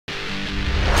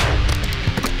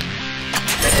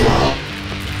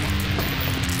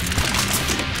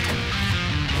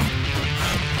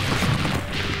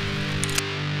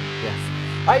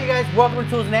welcome to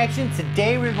Tools in Action.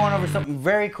 Today we're going over something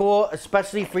very cool,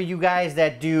 especially for you guys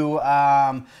that do,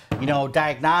 you know,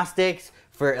 diagnostics,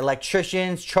 for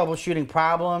electricians, troubleshooting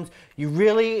problems. You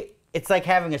really, it's like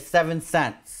having a 7th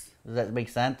sense. Does that make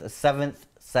sense? A 7th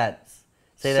sense.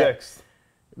 Say that. 6th.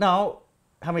 No.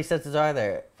 How many senses are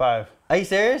there? 5. Are you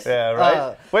serious? Yeah,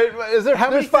 right. Wait, is there?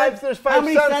 There's five senses,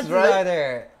 right? Are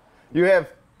there? You have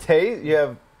taste. You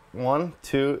have 1,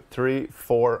 2, 3,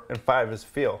 4, and 5 is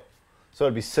feel. So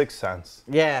it'd be 6 cents.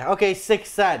 Yeah. Okay, 6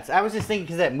 cents. I was just thinking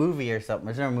because that movie or something.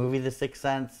 Is there a movie, The 6th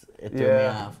Sense? It threw me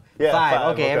off. Yeah,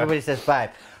 5. Okay, everybody says 5.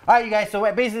 All right, you guys. So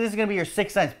basically, this is going to be your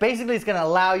 6th sense. Basically, it's going to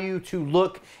allow you to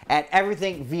look at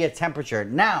everything via temperature.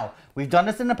 Now, we've done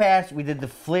this in the past. We did the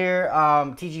FLIR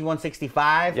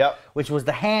TG165, which was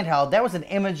the handheld. That was an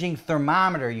imaging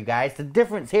thermometer, you guys. The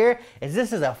difference here is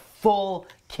this is a full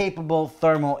capable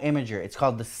thermal imager. It's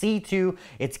called the C2.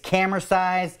 It's camera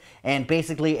sized, and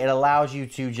basically it allows you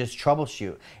to just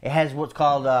troubleshoot. It has what's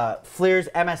called FLIR's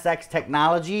MSX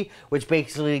technology, which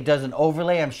basically does an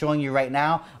overlay. I'm showing you right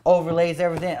now. Overlays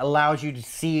everything. Allows you to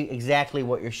see exactly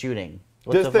what you're shooting.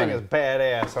 This thing is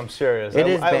badass. I'm serious. It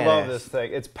is badass. I love this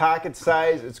thing. It's pocket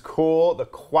size. It's cool. The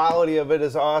quality of it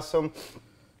is awesome.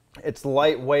 It's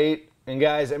lightweight. And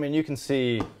guys, I mean, you can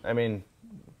see, I mean,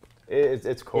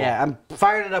 it's cool. Yeah, I'm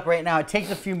firing it up right now. It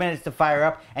takes a few minutes to fire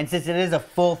up, and since it is a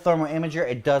full thermal imager,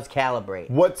 it does calibrate.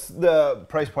 What's the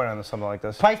price point on something like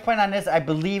this? Price point on this, I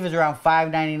believe, is around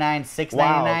 $5.99,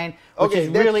 $6.99, which is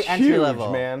really entry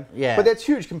level, man. Yeah, but that's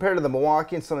huge compared to the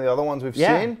Milwaukee and some of the other ones we've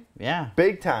seen. Yeah,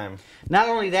 big time. Not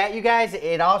only that, you guys,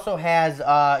 it also has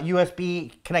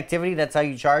USB connectivity. That's how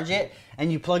you charge it.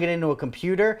 And you plug it into a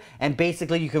computer, and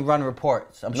basically you can run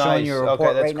reports. I'm showing you a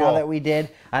report right now that we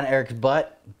did on Eric's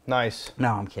butt. Nice.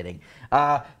 No, I'm kidding.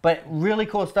 But really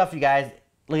cool stuff, you guys.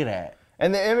 Look at that.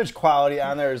 And the image quality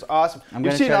on there is awesome.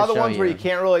 You've seen other ones where you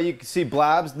can't really, you can see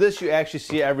blobs. This you actually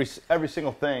see every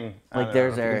single thing. Like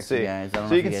there's Eric, you guys.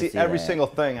 So you can see every single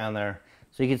thing on there.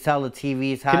 So you can tell the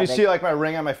TV's hot. Can you see like my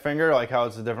ring on my finger, like how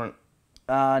it's a different?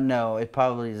 No, it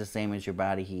probably is the same as your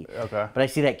body heat. Okay. But I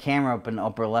see that camera up in the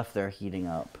upper left there heating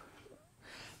up.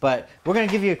 But we're going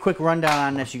to give you a quick rundown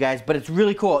on this, you guys. But it's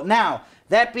really cool. Now,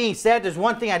 that being said, there's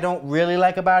one thing I don't really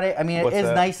like about it. I mean, it is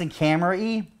nice and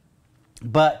camera-y.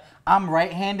 But I'm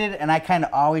right-handed, and I kind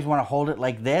of always want to hold it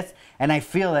like this. And I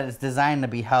feel that it's designed to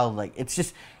be held like... It's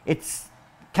just... It's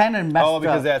kind of messed up. Oh,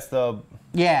 because that's the...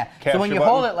 Yeah. So when you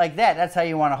hold it like that, that's how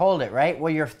you want to hold it, right?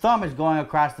 Well, your thumb is going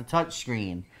across the touch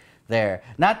screen. There,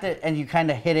 not that, and you kind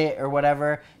of hit it or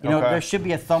whatever. You know, there should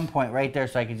be a thumb point right there,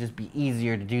 so I could just be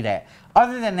easier to do that.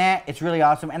 Other than that, it's really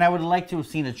awesome, and I would like to have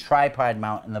seen a tripod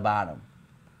mount in the bottom.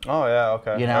 Oh yeah,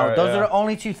 okay. You know, those are the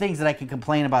only 2 things that I can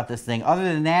complain about this thing. Other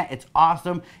than that, it's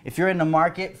awesome. If you're in the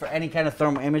market for any kind of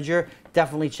thermal imager,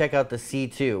 definitely check out the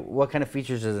C2. What kind of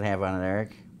features does it have on it,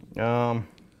 Eric? I'm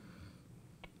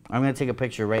gonna take a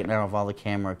picture right now of all the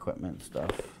camera equipment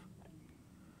stuff.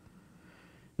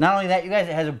 Not only that, you guys,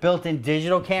 it has a built-in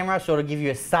digital camera, so it'll give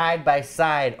you a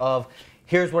side-by-side of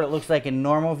here's what it looks like in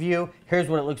normal view, here's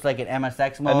what it looks like in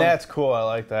MSX mode. And that's cool, I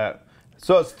like that.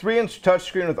 So it's 3-inch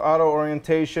touchscreen with auto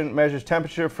orientation, measures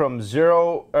temperature from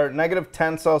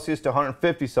 -10 Celsius to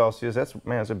 150 Celsius. That's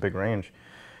a big range.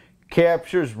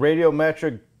 Captures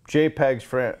radiometric JPEGs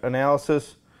for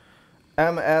analysis.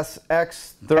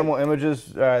 MSX thermal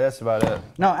images. All right, that's about it.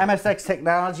 No, MSX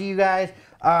technology, you guys.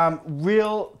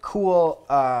 Real cool.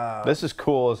 This is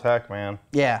cool as heck, man.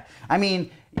 Yeah. I mean,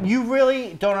 you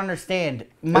really don't understand.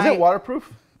 Is it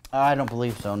waterproof? I don't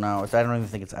believe so, no. I don't even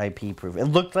think it's IP proof. It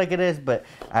looked like it is, but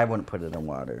I wouldn't put it in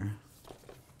water.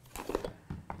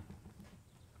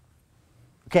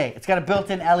 Okay, it's got a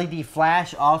built-in LED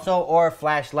flash also, or a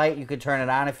flashlight. You could turn it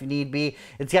on if you need be.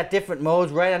 It's got different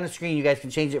modes right on the screen. You guys can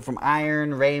change it from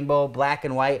iron, rainbow, black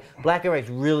and white. Black and white is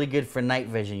really good for night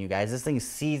vision, you guys. This thing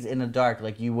sees in the dark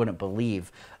like you wouldn't believe.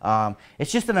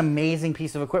 It's just an amazing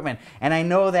piece of equipment. And I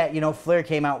know that, you know, FLIR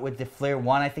came out with the FLIR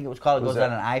 1, I think it was called. It goes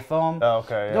on an iPhone. Oh,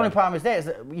 okay, yeah. The only problem is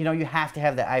that, you know, you have to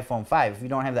have the iPhone 5. If you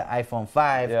don't have the iPhone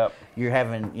 5, you're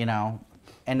having, you know...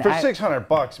 And for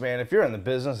 $600, man, if you're in the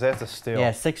business, that's a steal.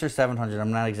 Yeah, $600 or $700.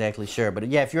 I'm not exactly sure, but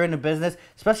yeah, if you're in the business,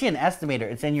 especially an estimator,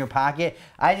 it's in your pocket.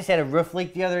 I just had a roof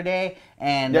leak the other day,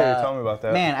 And yeah, you're telling me about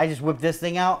that. Man, I just whipped this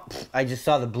thing out. I just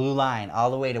saw the blue line all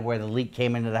the way to where the leak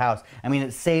came into the house. I mean,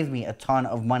 it saved me a ton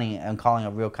of money on calling a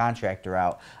real contractor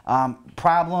out.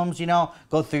 Problems, you know,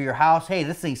 go through your house. Hey,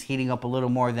 this thing's heating up a little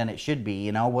more than it should be.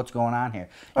 You know, what's going on here?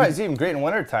 Right, it's even great in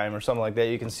wintertime or something like that.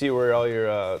 You can see where all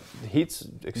your heat's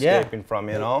escaping from,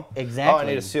 you know? Exactly. Oh, I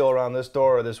need a seal around this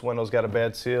door, or this window's got a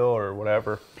bad seal, or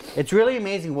whatever. It's really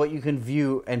amazing what you can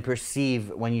view and perceive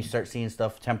when you start seeing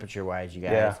stuff temperature-wise, you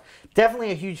guys. Yeah.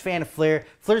 Definitely a huge fan of FLIR.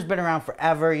 FLIR's been around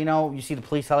forever, you know. You see the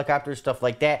police helicopters, stuff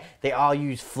like that. They all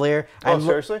use FLIR. Oh,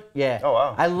 seriously? Yeah. Oh,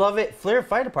 wow. I love it. FLIR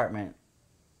Fire Department.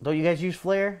 Don't you guys use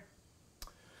FLIR?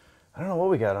 I don't know what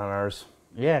we got on ours.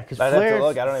 Yeah, because I'd have to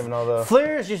look. I don't even know the...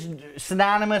 FLIR is just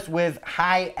synonymous with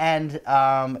high-end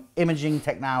imaging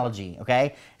technology,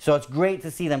 okay? So it's great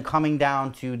to see them coming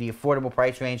down to the affordable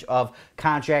price range of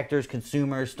contractors,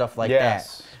 consumers, stuff like that.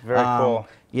 Yes, very cool.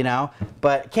 You know,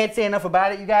 but can't say enough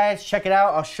about it, you guys. Check it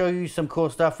out. I'll show you some cool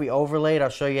stuff we overlaid. I'll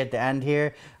show you at the end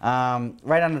here.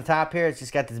 Right on the top here, it's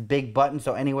just got this big button,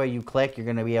 so anywhere you click, you're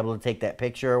going to be able to take that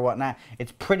picture or whatnot.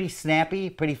 It's pretty snappy,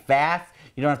 pretty fast.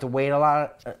 You don't have to wait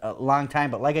a long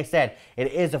time, but like I said,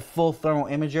 it is a full thermal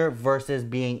imager versus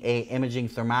being a imaging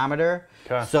thermometer.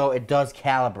 Okay. So it does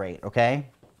calibrate, okay?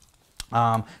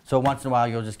 So once in a while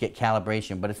you'll just get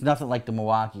calibration, but it's nothing like the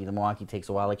Milwaukee. The Milwaukee takes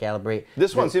a while to calibrate.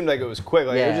 This one seemed like it was quick.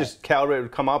 Like it just calibrated,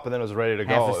 would come up, and then it was ready to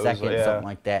go. Half a second, something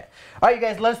like that. All right, you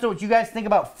guys, let us know what you guys think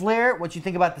about FLIR, what you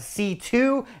think about the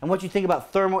C2, and what you think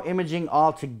about thermal imaging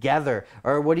altogether.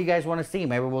 Or what do you guys want to see?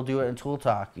 Maybe we'll do it in Tool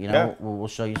Talk. You know, Yeah. we'll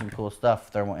show you some cool stuff,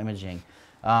 thermal imaging.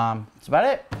 That's about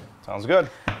it. Sounds good.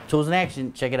 Tools in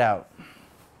action. Check it out.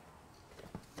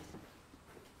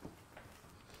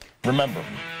 Remember,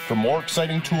 for more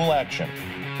exciting tool action,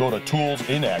 go to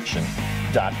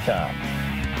toolsinaction.com.